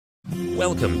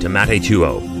Welcome to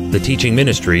Mathetuo, the teaching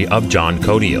ministry of John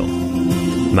Codiel.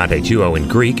 Mathetuo in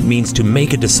Greek means to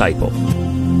make a disciple.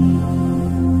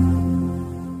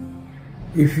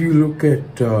 If you look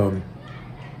at the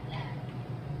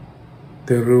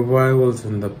revivals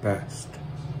in the past,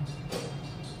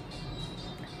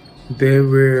 they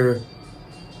were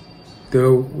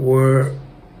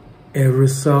a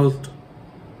result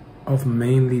of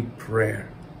mainly prayer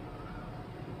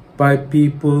by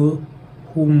people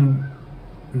whom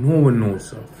no one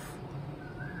knows of,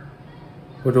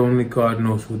 but only God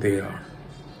knows who they are.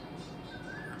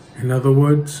 In other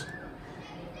words,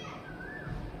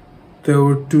 there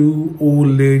were two old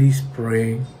ladies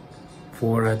praying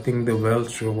for, I think, the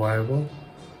Welsh revival.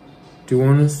 Do you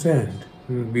understand?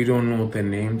 We don't know their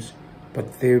names,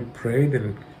 but they prayed,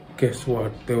 and guess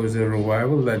what? There was a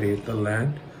revival that hit the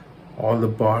land. All the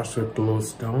bars were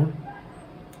closed down.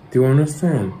 Do you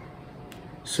understand?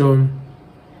 So,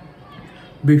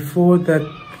 before that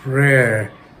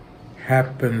prayer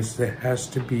happens, there has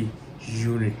to be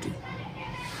unity.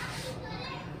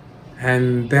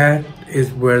 And that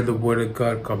is where the Word of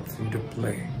God comes into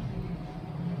play.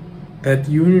 That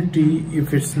unity,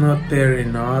 if it's not there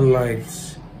in our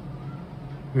lives,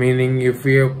 meaning if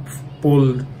we are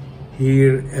pulled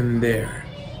here and there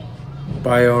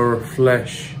by our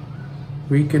flesh,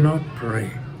 we cannot pray.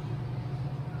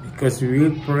 Because we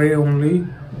will pray only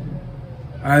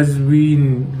as we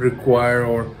require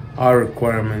or our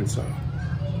requirements are.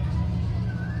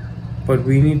 But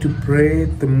we need to pray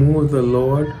the move of the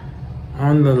Lord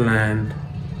on the land,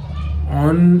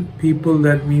 on people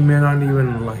that we may not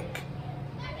even like.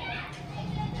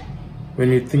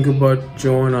 When you think about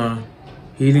Jonah,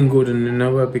 he didn't go to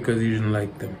Nineveh because he didn't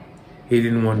like them. He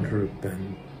didn't want to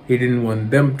repent. He didn't want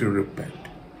them to repent.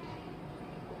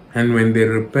 And when they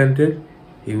repented,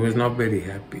 he was not very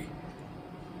happy.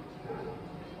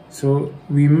 So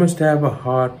we must have a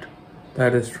heart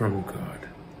that is from God.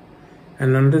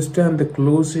 And understand, the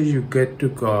closer you get to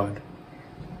God,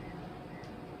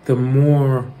 the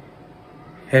more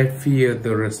heavier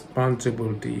the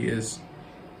responsibility is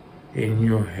in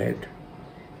your head,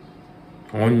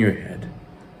 on your head.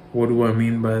 What do I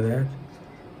mean by that?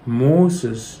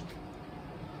 Moses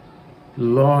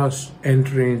lost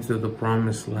entry into the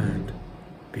promised land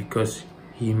because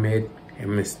he made a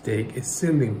mistake, a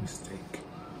silly mistake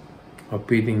of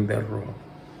beating that rock.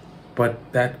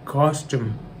 But that cost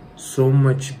him so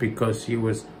much because he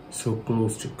was so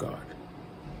close to God.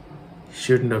 He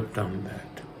shouldn't have done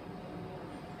that.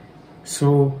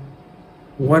 So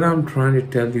what I'm trying to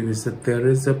tell you is that there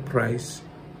is a price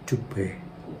to pay.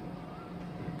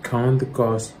 Count the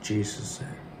cost, Jesus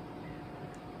said.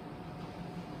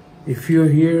 If you're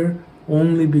here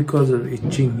only because of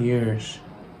itching ears,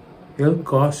 it'll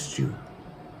cost you.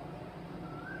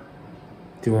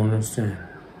 Do you understand?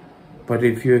 But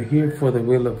if you're here for the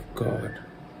will of God,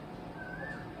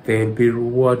 there'll be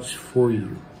rewards for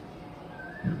you,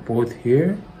 both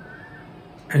here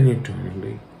and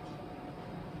eternally.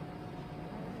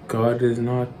 God is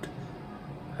not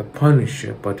a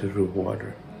punisher, but a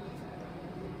rewarder.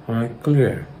 Am I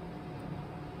clear?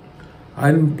 I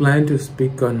didn't plan to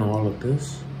speak on all of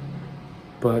this,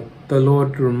 but the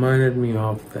Lord reminded me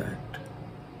of that.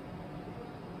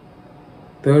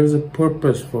 There is a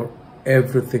purpose for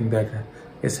everything that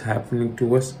is happening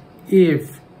to us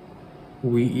if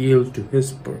we yield to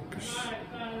His purpose.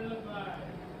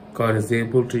 God is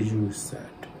able to use that.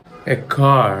 A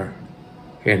car,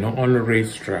 on a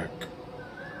racetrack,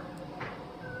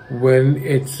 when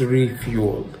it's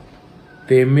refueled,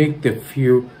 they make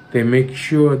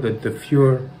sure that the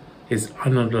fuel is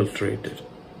unadulterated.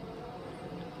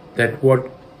 That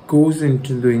what goes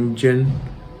into the engine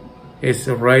is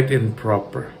right and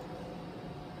proper.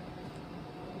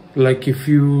 Like if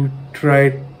you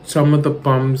tried some of the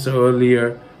pumps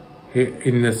earlier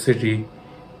in the city,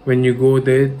 when you go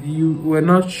there, you were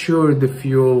not sure the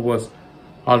fuel was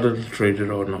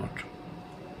adulterated or not.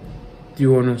 Do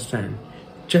you understand?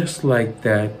 Just like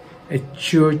that, a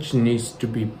church needs to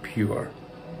be pure.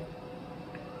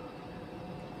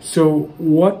 So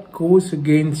what goes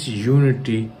against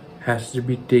unity has to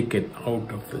be taken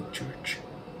out of the church.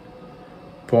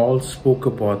 Paul spoke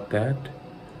about that,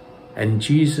 and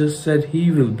Jesus said He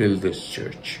will build this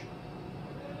church.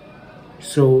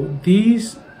 So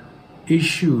these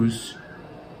issues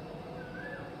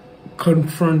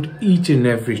confront each and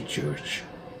every church,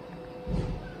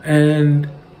 and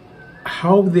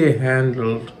how they're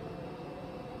handled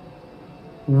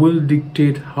will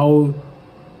dictate how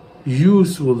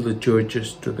useful the church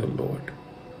is to the Lord.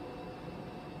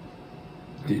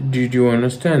 Did you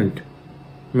understand?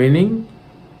 Meaning,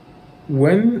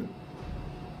 when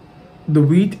the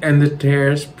wheat and the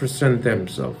tares present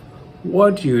themselves.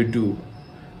 What do you do?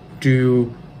 Do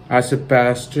you, as a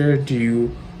pastor, do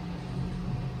you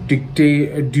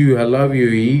dictate? Do you allow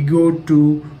your ego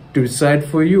to decide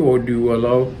for you, or do you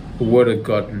allow the Word of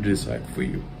God to decide for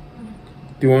you?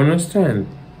 Do you understand?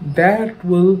 That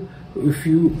will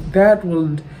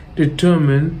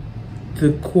determine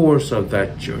the course of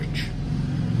that church.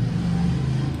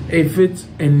 If it's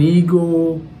an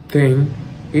ego thing,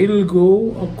 it'll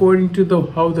go according to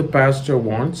how the pastor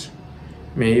wants.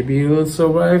 Maybe it'll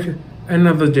survive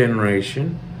another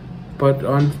generation, but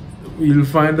you'll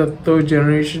find that third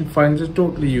generation finds it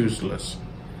totally useless,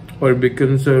 or it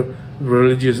becomes a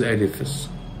religious edifice.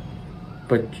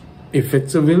 But if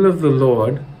it's the will of the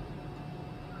Lord,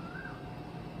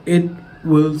 it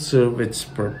will serve its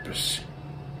purpose.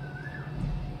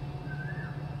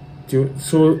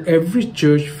 So every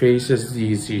church faces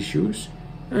these issues,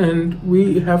 and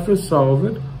we have to solve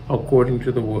it according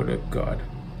to the Word of God.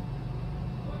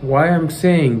 Why I'm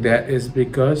saying that is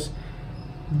because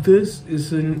this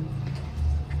is a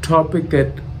topic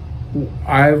that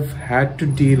I've had to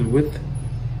deal with,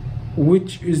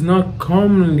 which is not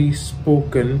commonly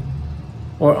spoken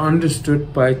or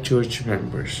understood by church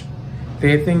members.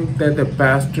 They think that the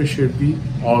pastor should be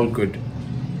all good.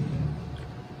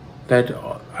 That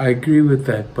I agree with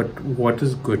that, but what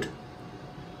is good?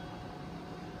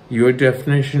 Your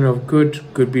definition of good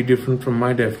could be different from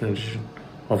my definition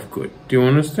of good. Do you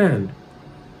understand?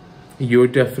 Your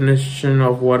definition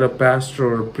of what a pastor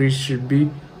or a priest should be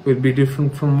will be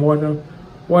different from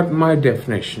what my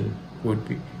definition would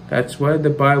be. That's why the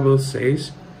Bible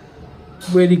says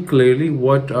very clearly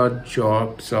what our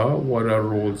jobs are, what our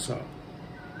roles are.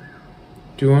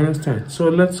 Do you understand? So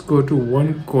let's go to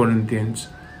 1 Corinthians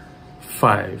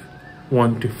 5,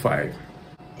 1-5.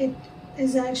 It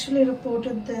is actually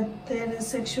reported that there is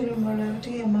sexual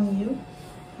immorality among you,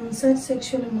 and such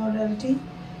sexual immorality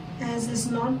as is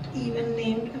not even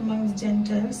named amongst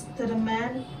Gentiles, that a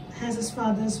man has his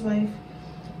father's wife.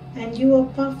 And you are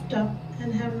puffed up,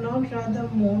 and have not rather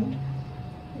mourned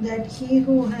that he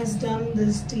who has done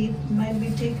this deed might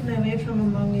be taken away from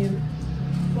among you.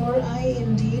 For I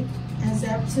indeed, as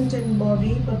absent in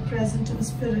body but present in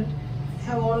spirit,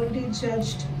 have already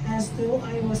judged, as though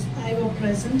I were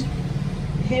present,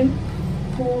 him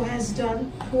who has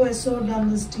so done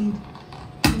this deed.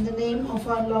 In the name of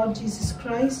our Lord Jesus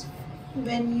Christ,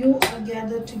 when you are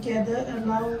gathered together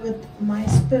along with my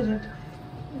spirit,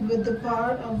 with the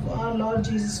power of our Lord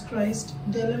Jesus Christ,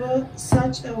 deliver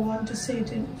such a one to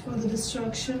Satan for the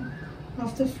destruction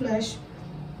of the flesh,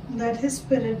 that his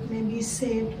spirit may be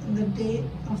saved in the day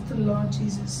of the Lord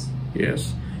Jesus.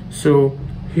 Yes. So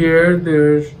here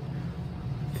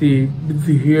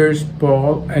here's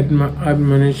Paul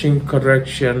admonishing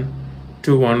correction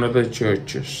to one of the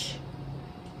churches.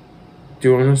 Do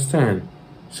you understand?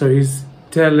 So he's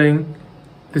telling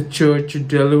the church to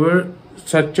deliver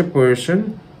such a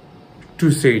person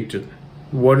to Satan.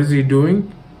 What is he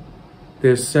doing?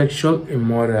 There's sexual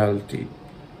immorality.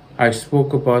 I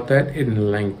spoke about that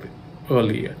in length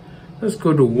earlier. Let's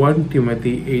go to 1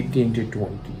 Timothy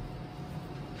 18-20.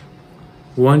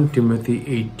 1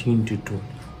 Timothy 18-20.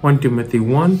 1 Timothy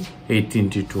 1,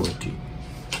 18-20.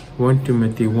 1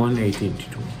 Timothy 1,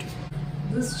 18-20.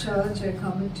 This charge I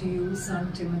commit to you,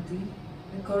 son Timothy,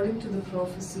 according to the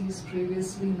prophecies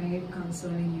previously made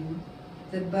concerning you,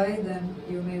 that by them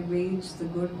you may wage the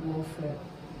good warfare,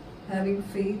 having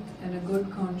faith and a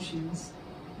good conscience,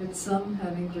 with some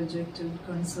having rejected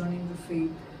concerning the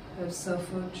faith have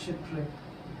suffered shipwreck,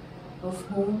 of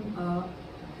whom are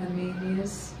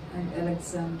Hymenaeus and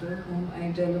Alexander, whom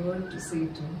I delivered to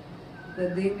Satan,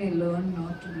 that they may learn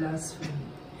not to blaspheme.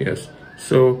 Yes.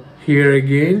 So here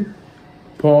again,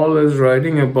 Paul is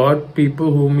writing about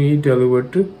people whom he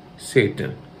delivered to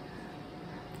Satan.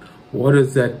 What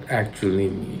does that actually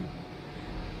mean?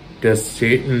 Does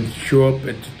Satan show up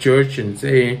at the church and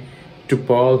say to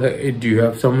Paul, hey, do you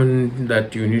have someone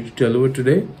that you need to deliver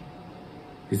today?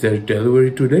 Is there a delivery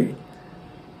today?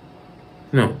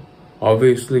 No,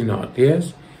 obviously not.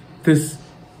 Yes,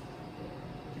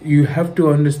 you have to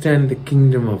understand the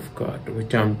kingdom of God,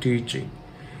 which I'm teaching.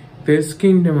 This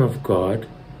kingdom of God,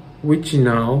 which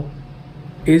now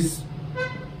is,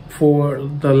 for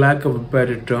the lack of a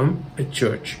better term, a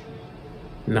church.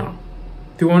 Now,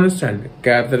 do you understand? The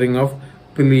gathering of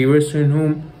believers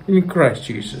in Christ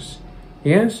Jesus.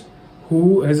 Yes,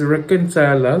 who has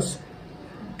reconciled us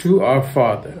to our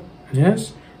Father.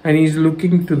 Yes, and he's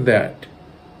looking to that.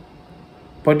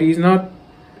 But he's not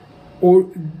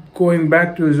going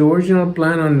back to his original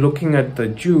plan on looking at the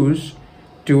Jews.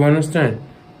 Do you understand?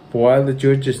 While the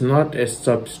church is not a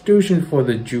substitution for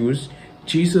the Jews,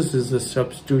 Jesus is a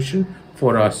substitution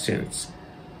for our sins,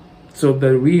 so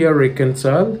that we are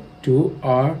reconciled to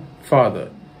our Father.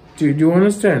 Do you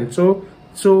understand? So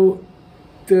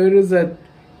there is that,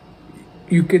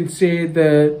 you can say,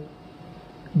 the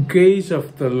gaze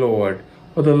of the Lord,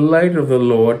 or the light of the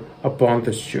Lord upon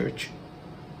this church.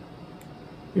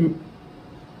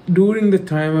 During the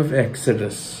time of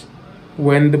Exodus,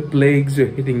 when the plagues are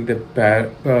hitting the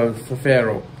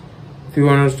Pharaoh, do you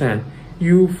understand?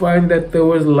 You find that there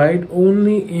was light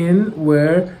only in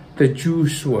where the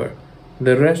Jews were.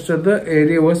 The rest of the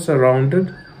area was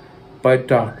surrounded by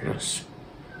darkness.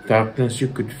 Darkness you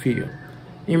could feel.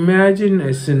 Imagine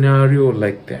a scenario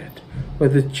like that, where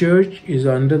the church is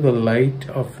under the light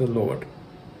of the Lord.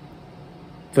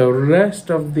 The rest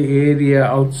of the area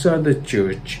outside the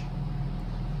church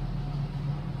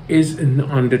is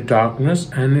under darkness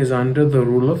and is under the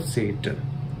rule of Satan.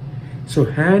 So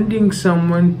handing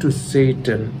someone to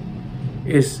Satan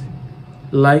is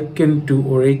likened to,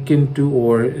 or akin to,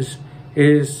 or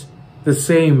is the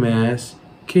same as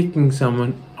kicking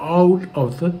someone out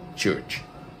of the church.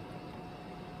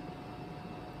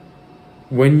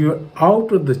 When you're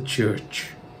out of the church,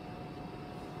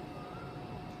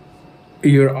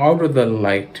 you're out of the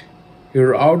light,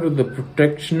 you're out of the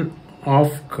protection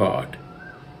of God.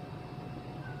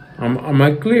 Am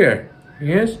I clear?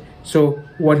 Yes? So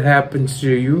what happens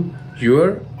to you?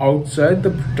 You're outside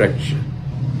the protection.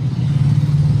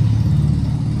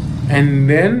 And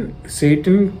then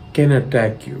Satan can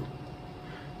attack you.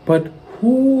 But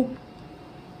who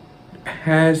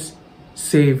has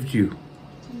saved you?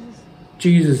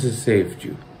 Jesus has saved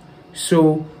you.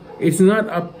 So it's not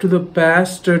up to the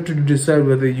pastor to decide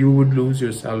whether you would lose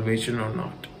your salvation or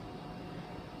not.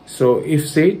 So if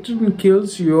Satan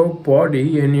kills your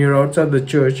body and you're outside the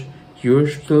church, you're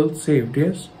still saved,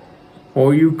 yes?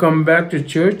 Or you come back to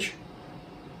church,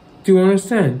 do you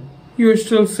understand? You're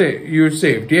still saved. You're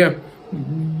saved, yeah.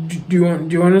 Do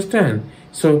you understand?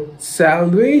 So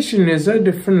salvation is a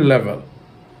different level.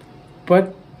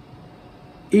 But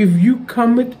if you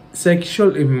commit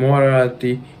sexual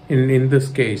immorality in this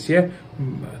case, yeah,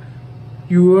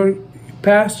 your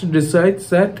pastor decides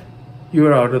that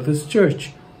you're out of this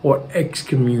church or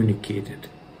excommunicated.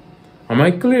 Am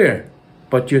I clear?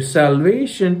 But your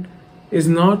salvation is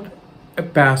not a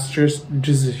pastor's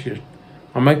decision.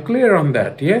 Am I clear on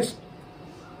that? Yes?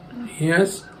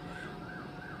 Yes?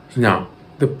 Now,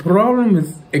 the problem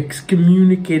with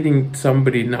excommunicating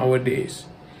somebody nowadays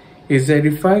is that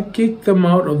if I kick them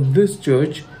out of this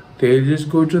church, they'll just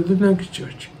go to the next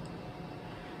church.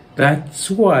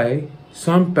 That's why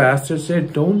some pastors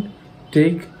said, don't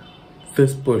take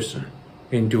this person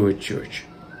into a church.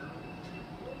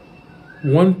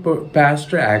 One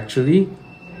pastor actually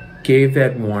gave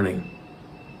that warning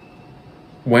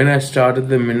when I started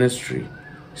the ministry.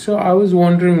 So I was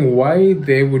wondering why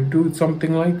they would do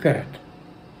something like that.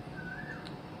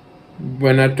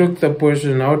 When I took the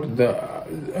person out,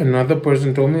 another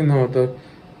person told me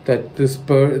that this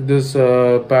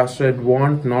pastor had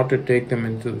warned not to take them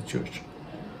into the church.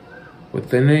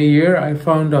 Within a year, I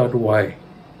found out why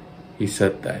he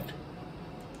said that.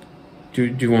 Do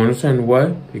you understand why?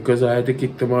 Because I had to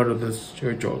kick them out of this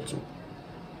church also.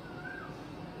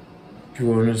 Do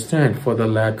you understand? For the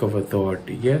lack of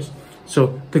authority, yes?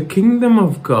 So the kingdom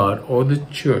of God, or the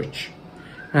church,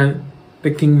 and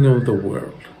the kingdom of the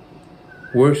world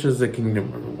versus the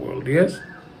kingdom of the world, yes?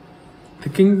 The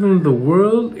kingdom of the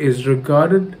world is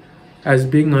regarded as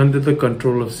being under the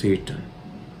control of Satan.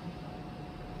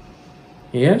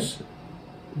 Yes?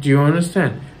 Do you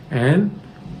understand? And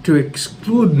to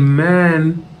exclude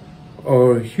man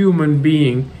or human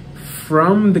being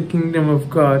from the kingdom of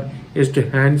God is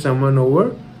to hand someone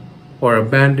over or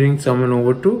abandoning someone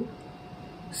over to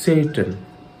Satan.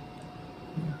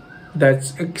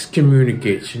 That's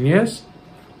excommunication, yes?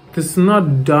 This is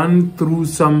not done through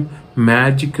some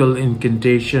magical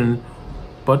incantation,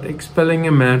 but expelling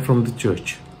a man from the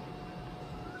church.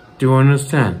 Do you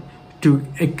understand? To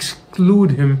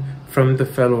exclude him from the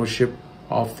fellowship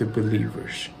of the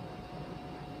believers.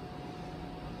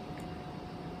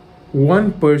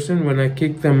 One person, when I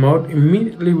kicked them out,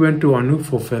 immediately went to Anu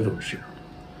for fellowship.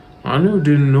 Anu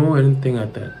didn't know anything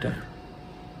at that time,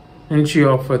 and she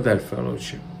offered that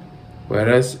fellowship.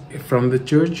 Whereas from the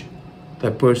church,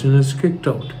 that person is kicked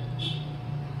out.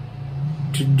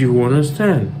 Do you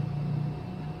understand?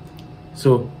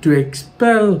 So to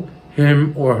expel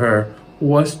him or her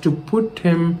was to put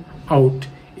him out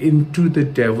into the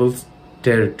devil's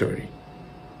territory.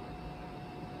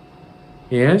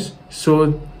 Yes?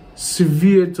 So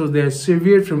severed, so they're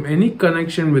severed from any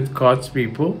connection with God's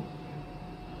people.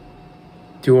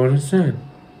 Do you understand?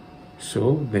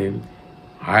 So then,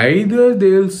 either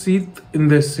they'll sit in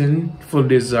the sinful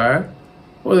desire,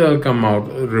 or they'll come out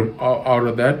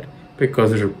of that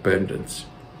because of repentance.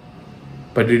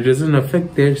 But it doesn't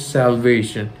affect their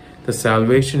salvation. The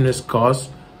salvation is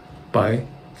caused by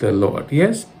the Lord.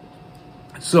 Yes?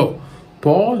 So,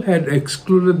 Paul had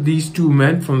excluded these two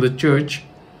men from the church,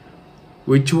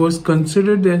 which was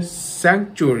considered a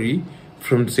sanctuary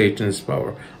from Satan's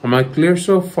power. Am I clear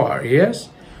so far? Yes?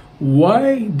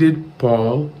 Why did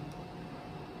Paul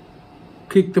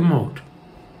kick them out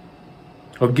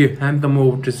or hand them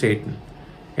over to Satan?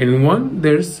 In one,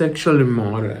 there's sexual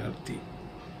immorality.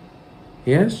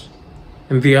 Yes?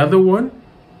 And the other one,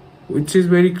 which is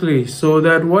very clear, so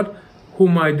that what?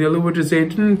 Whom I deliver to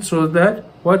Satan, so that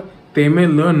what? They may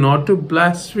learn not to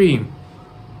blaspheme.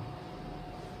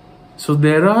 So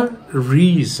there are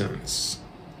reasons.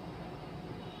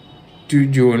 Do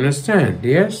you understand?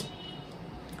 Yes?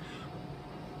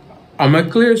 Am I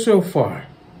clear so far?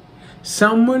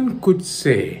 Someone could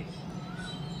say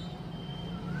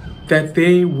that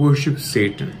they worship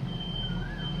Satan.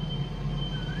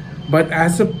 But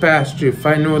as a pastor, if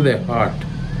I know their heart,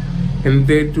 and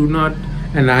they do not,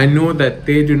 and I know that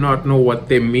they do not know what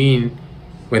they mean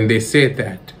when they say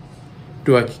that,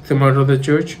 do I kick them out of the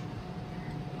church?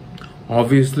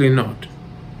 Obviously not.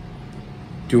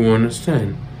 Do you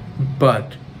understand?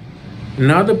 But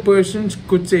another person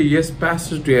could say yes,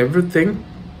 pastor, to everything,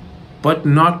 but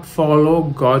not follow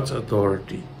God's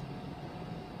authority.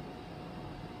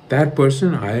 That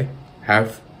person I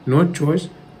have no choice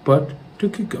but to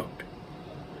kick out.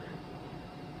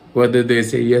 Whether they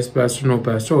say yes, pastor, no,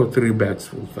 pastor, or 3 bags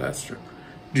full, pastor.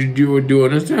 Do you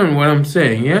understand what I'm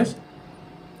saying? Yes?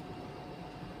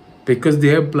 Because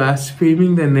they are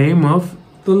blaspheming the name of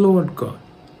the Lord God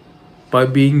by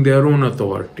being their own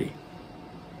authority.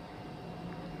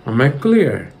 Am I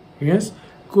clear? Yes?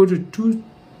 Go to 2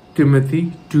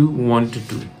 Timothy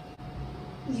 2:1-2.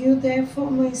 You therefore,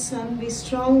 my son, be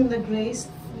strong in the grace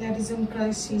that is in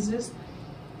Christ Jesus,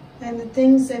 and the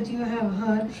things that you have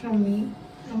heard from me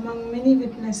among many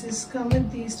witnesses, commit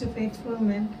these to faithful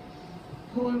men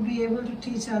who will be able to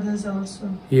teach others also.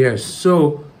 Yes,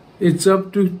 so it's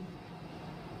up to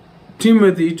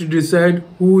Timothy to decide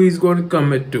who he's going to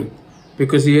commit to,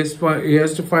 because he has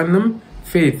to find them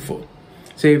faithful.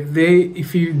 So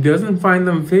if he doesn't find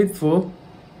them faithful,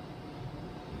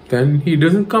 then he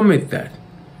doesn't commit that.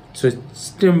 So it's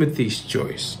Timothy's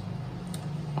choice.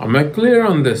 Am I clear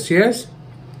on this? Yes?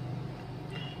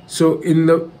 So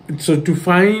to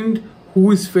find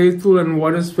who is faithful and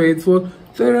what is faithful,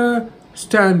 there are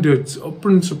standards or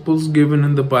principles given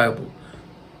in the Bible.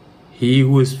 He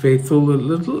who is faithful with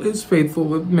little is faithful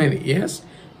with many. Yes?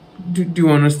 Do you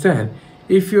understand?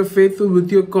 If you're faithful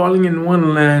with your calling in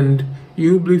one land,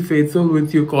 you'll be faithful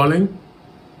with your calling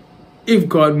if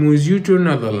God moves you to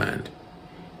another land.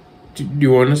 Do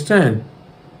you understand?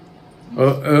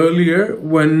 Earlier,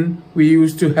 when we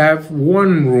used to have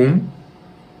one room,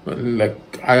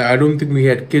 like I don't think we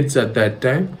had kids at that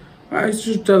time, I used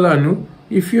to tell Anu,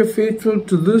 if you're faithful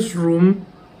to this room,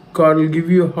 God will give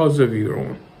you a house of your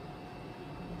own.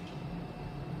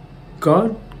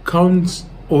 God counts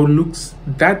or looks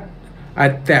at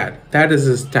that. That is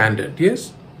a standard,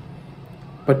 yes?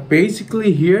 But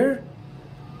basically here,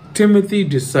 Timothy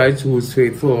decides who is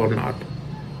faithful or not.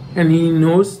 And he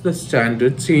knows the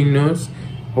standards, he knows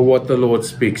what the Lord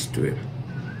speaks to him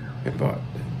about.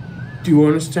 Do you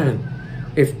understand?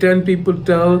 If 10 people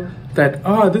tell that,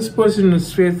 this person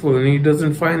is faithful, and he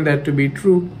doesn't find that to be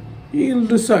true, he'll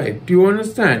decide. Do you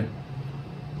understand?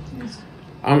 Yes.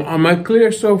 Am I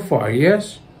clear so far?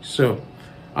 Yes? So,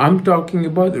 I'm talking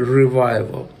about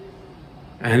revival.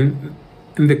 And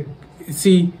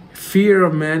fear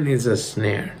of man is a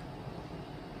snare.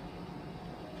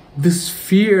 This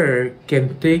fear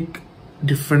can take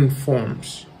different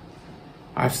forms.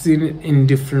 I've seen it in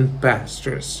different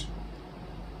pastors.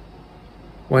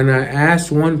 When I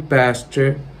asked one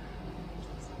pastor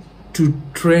to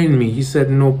train me, he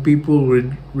said, no, people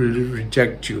will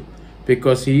reject you,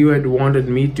 because he had wanted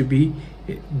me to be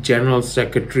general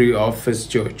secretary of his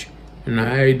church. And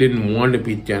I didn't want to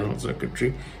be general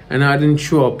secretary, and I didn't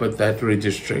show up at that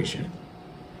registration.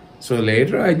 So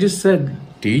later I just said,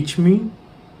 teach me.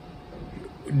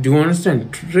 Do you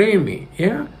understand? Train me.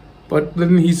 Yeah. But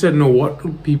then he said, no, what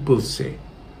will people say?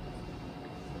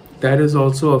 That is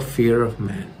also a fear of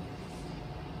man.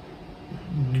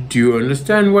 Do you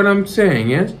understand what I'm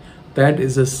saying? Yes? That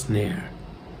is a snare.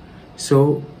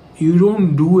 So you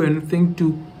don't do anything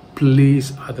to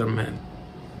please other men.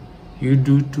 you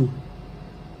do too.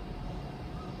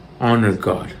 Honor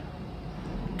God.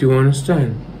 Do you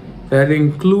understand? That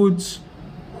includes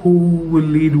who will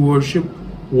lead worship,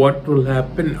 what will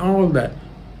happen, all that.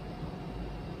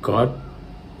 God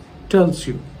tells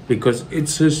you because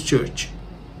it's His church.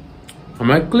 Am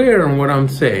I clear on what I'm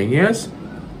saying? Yes?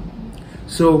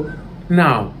 So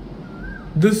now,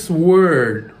 this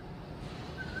word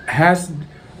has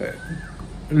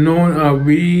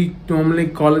we normally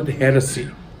call it heresy,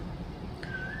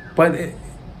 but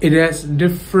it has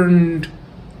different,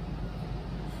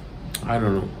 I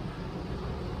don't know,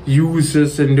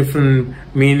 uses and different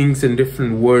meanings and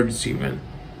different words even.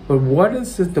 But what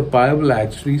does the Bible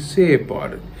actually say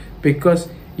about it? Because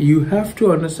you have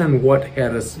to understand what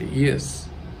heresy is.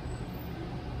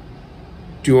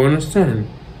 Do you understand?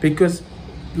 Because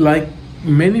like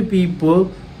many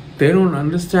people, they don't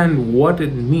understand what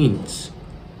it means.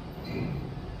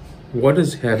 What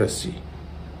is heresy?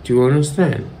 Do you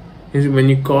understand? When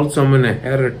you call someone a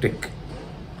heretic,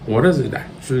 what does it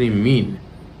actually mean?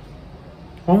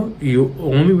 Well, the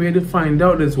only way to find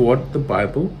out is what the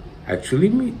Bible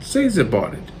actually says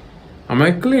about it. Am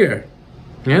I clear?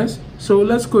 Yes? So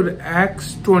let's go to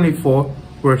Acts 24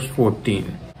 verse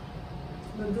 14.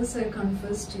 But this I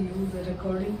confess to you, that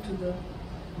according to the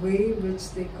way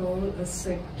which they call a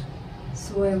sect,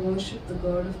 so I worship the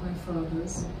God of my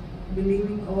fathers,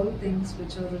 believing all things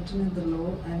which are written in the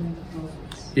law and in the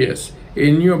prophets. Yes,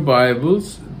 in your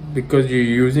Bibles, because you're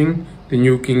using the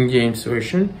New King James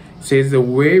Version, it says the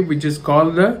way which is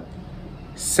called the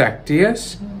sect.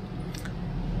 Yes?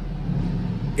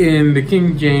 In the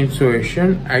King James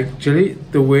Version, actually,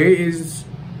 the way is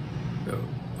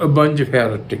a bunch of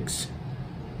heretics.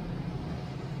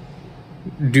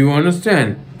 Do you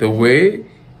understand? The way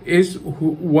is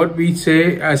what we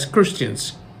say as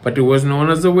Christians, but it was known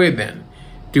as the way then.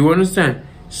 Do you understand?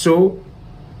 So,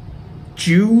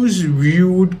 Jews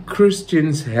viewed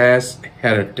Christians as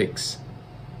heretics.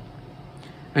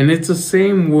 And it's the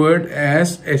same word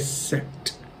as a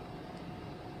sect.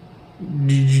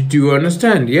 Do you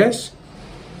understand? Yes?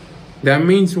 That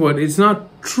means what? It's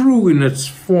not true in its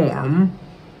form.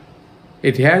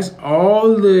 It has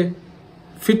all the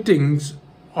fittings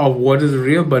of what is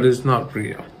real, but is not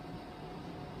real.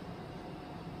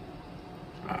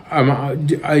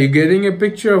 Are you getting a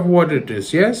picture of what it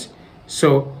is? Yes?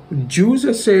 So Jews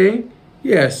are saying,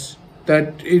 yes,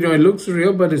 that it looks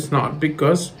real, but it's not,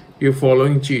 because you're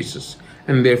following Jesus,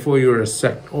 and therefore you're a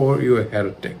sect or you're a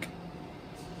heretic.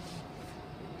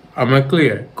 Am I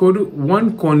clear? Go to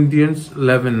 1 Corinthians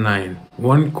 11:9.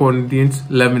 1 Corinthians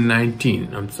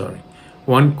 11:19. I'm sorry.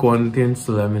 1 Corinthians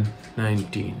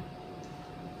 11:19.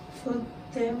 For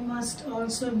there must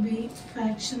also be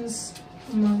factions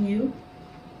among you,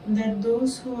 that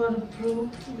those who are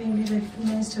approved may be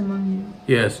recognized among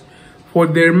you. Yes. For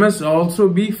there must also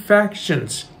be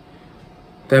factions.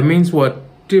 That means what?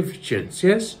 Divisions.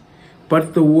 Yes.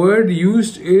 But the word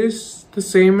used is the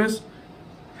same as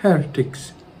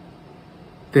heretics.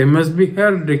 There must be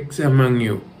heretics among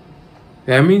you.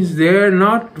 That means they're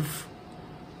not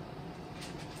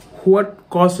what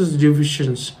causes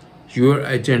divisions. Your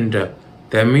agenda.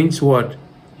 That means what?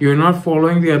 You're not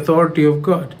following the authority of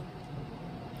God.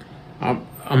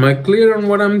 Am I clear on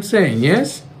what I'm saying?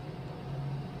 Yes?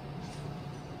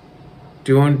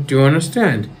 Do you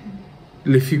understand?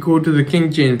 If you go to the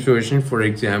King James Version, for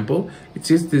example, it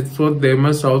says that so there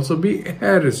must also be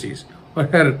heresies or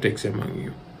heretics among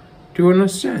you. Do you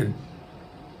understand?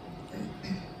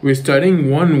 We're studying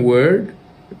one word,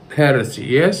 heresy.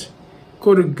 Yes?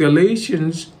 Go to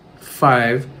Galatians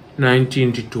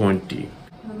 5:19 to 20.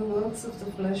 Now the works of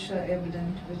the flesh are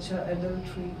evident, which are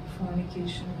adultery,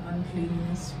 fornication,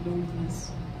 uncleanness,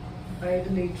 lewdness,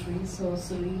 idolatry,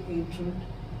 sorcery, hatred,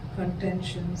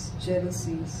 contentions,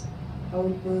 jealousies,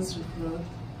 outbursts of wrath,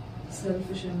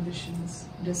 selfish ambitions,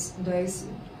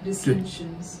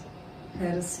 dissensions,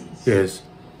 heresies. Yes.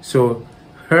 So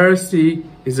heresy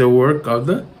is a work of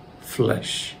the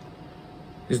flesh.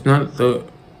 It's not the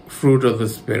fruit of the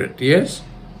Spirit. Yes?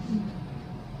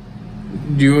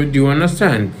 Do you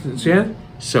understand? Yeah?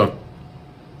 So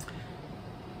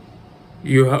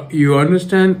you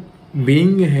understand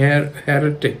being a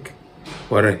heretic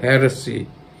or a heresy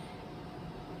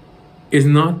is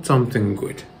not something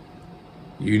good.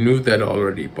 You knew that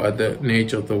already by the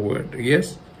nature of the word.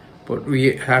 Yes? But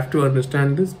we have to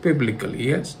understand this biblically.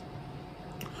 Yes?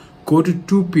 Go to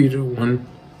 2 Peter 1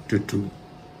 to 2.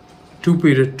 2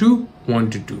 Peter 2, 1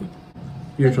 to 2.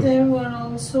 But there were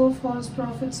also false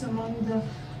prophets among the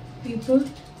people,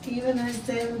 even as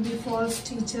there will be false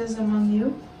teachers among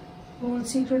you, who will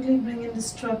secretly bring in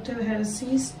destructive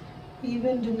heresies,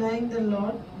 even denying the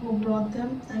Lord who brought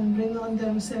them, and bring on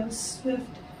themselves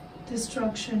swift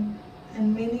destruction.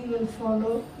 And many will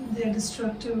follow their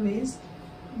destructive ways,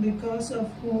 because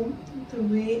of whom the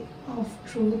way of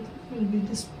truth will be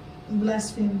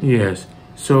blasphemed. Yes.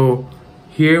 So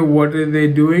here what are they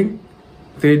doing?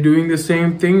 They're doing the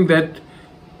same thing that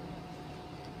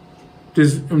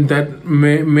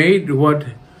made what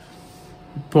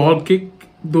Paul kicked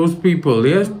those people,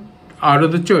 yes, out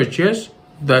of the church, yes,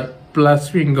 that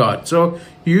blaspheme God. So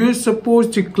you're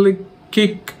supposed to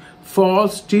kick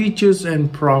false teachers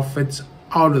and prophets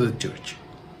out of the church.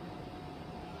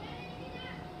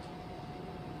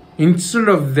 Instead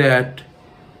of that,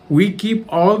 we keep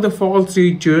all the false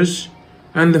teachers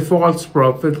and the false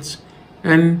prophets,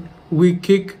 and we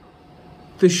kick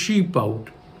the sheep out,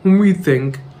 whom we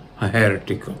think are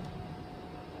heretical.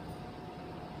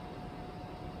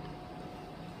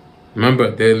 Remember,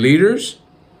 they're leaders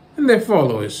and they're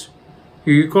followers.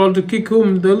 You're called to kick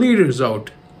whom? The leaders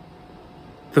out.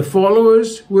 The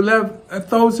followers will have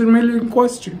 1,000 million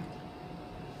questions.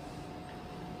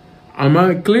 Am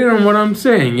I clear on what I'm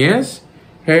saying? Yes?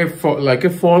 Hey, like a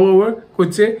follower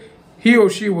could say, he or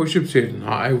she worships Satan.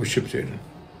 I worship Satan.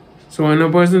 So when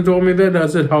a person told me that, I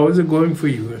said, how is it going for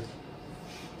you?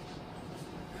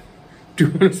 Do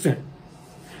you understand?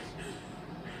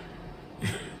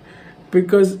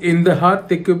 Because in the heart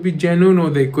they could be genuine or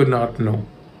they could not know.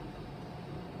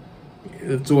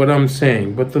 That's what I'm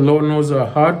saying. But the Lord knows our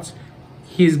hearts.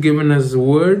 He's given us the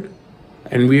word,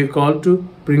 and we are called to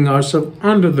bring ourselves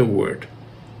under the word.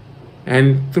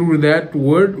 And through that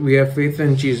word, we have faith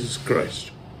in Jesus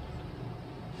Christ.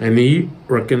 And He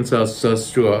reconciles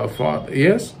us to our Father.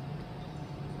 Yes?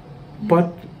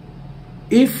 But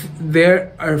if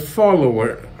they're a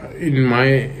follower, in my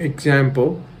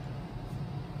example,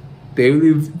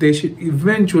 they should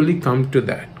eventually come to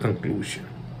that conclusion.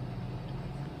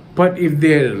 But if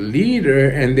they're a leader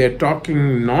and they're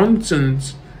talking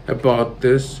nonsense about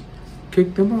this,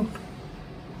 kick them out.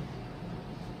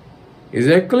 Is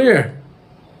that clear?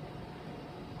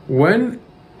 When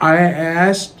I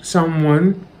asked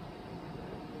someone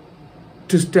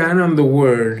to stand on the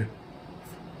word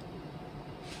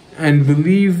and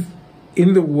believe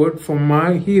in the word for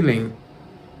my healing,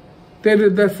 they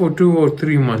did that for 2 or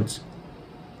 3 months.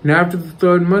 And after the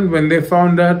 3rd month, when they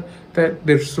found out that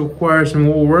this requires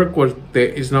more work or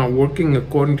is not working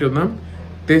according to them,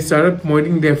 they started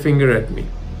pointing their finger at me.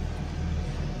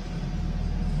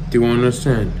 Do you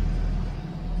understand?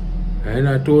 And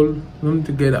I told them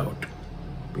to get out,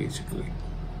 basically.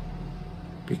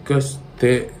 Because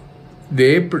they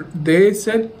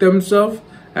set themselves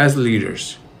as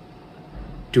leaders.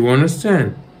 Do you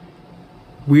understand?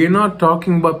 We are not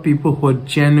talking about people who are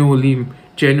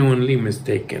genuinely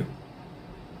mistaken.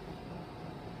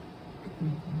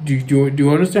 Do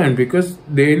you understand? Because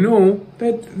they know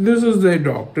that this is their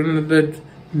doctrine,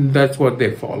 that's what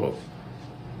they follow.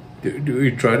 Do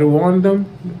you try to warn them?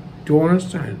 Do you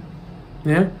understand?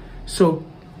 Yeah? So,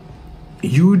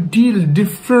 you deal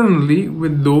differently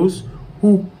with those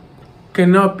who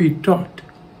cannot be taught,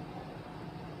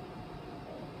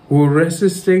 who are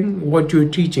resisting what you're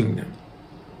teaching them.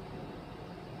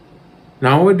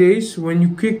 Nowadays, when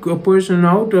you kick a person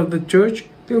out of the church,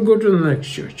 they'll go to the next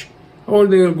church, or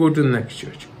they'll go to the next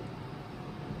church.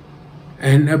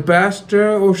 And a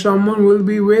pastor or someone will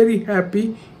be very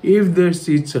happy if their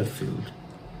seats are filled,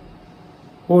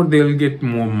 or they'll get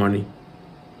more money.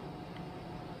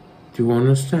 Do you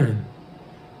understand?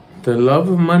 The love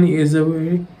of money is a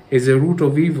root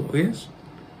of evil, yes?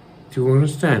 Do you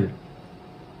understand?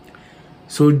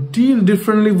 So deal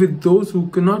differently with those who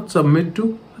cannot submit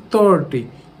to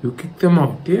authority. You kick them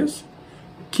out, yes?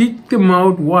 Kick them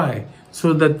out, why?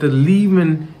 So that the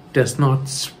leaven does not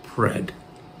spread.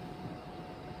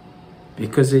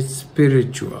 Because it's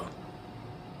spiritual.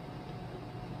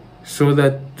 So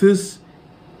that this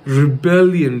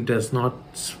rebellion does not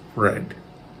spread.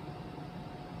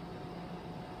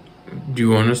 Do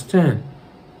you understand?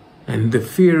 And the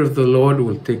fear of the Lord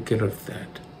will take care of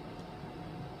that.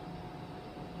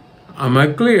 Am I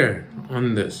clear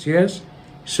on this? Yes?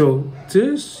 So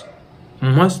this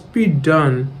must be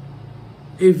done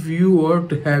if you are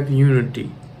to have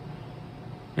unity.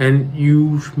 And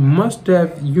you must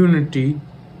have unity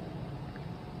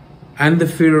and the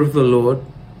fear of the Lord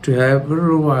to have a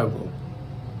revival.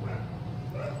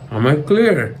 Am I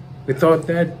clear? Without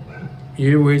that,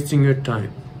 you're wasting your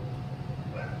time.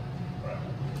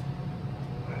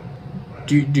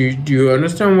 Do you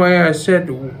understand why I said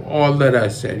all that I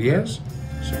said? Yes?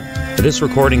 This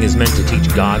recording is meant to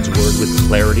teach God's Word with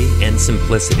clarity and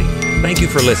simplicity. Thank you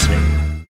for listening.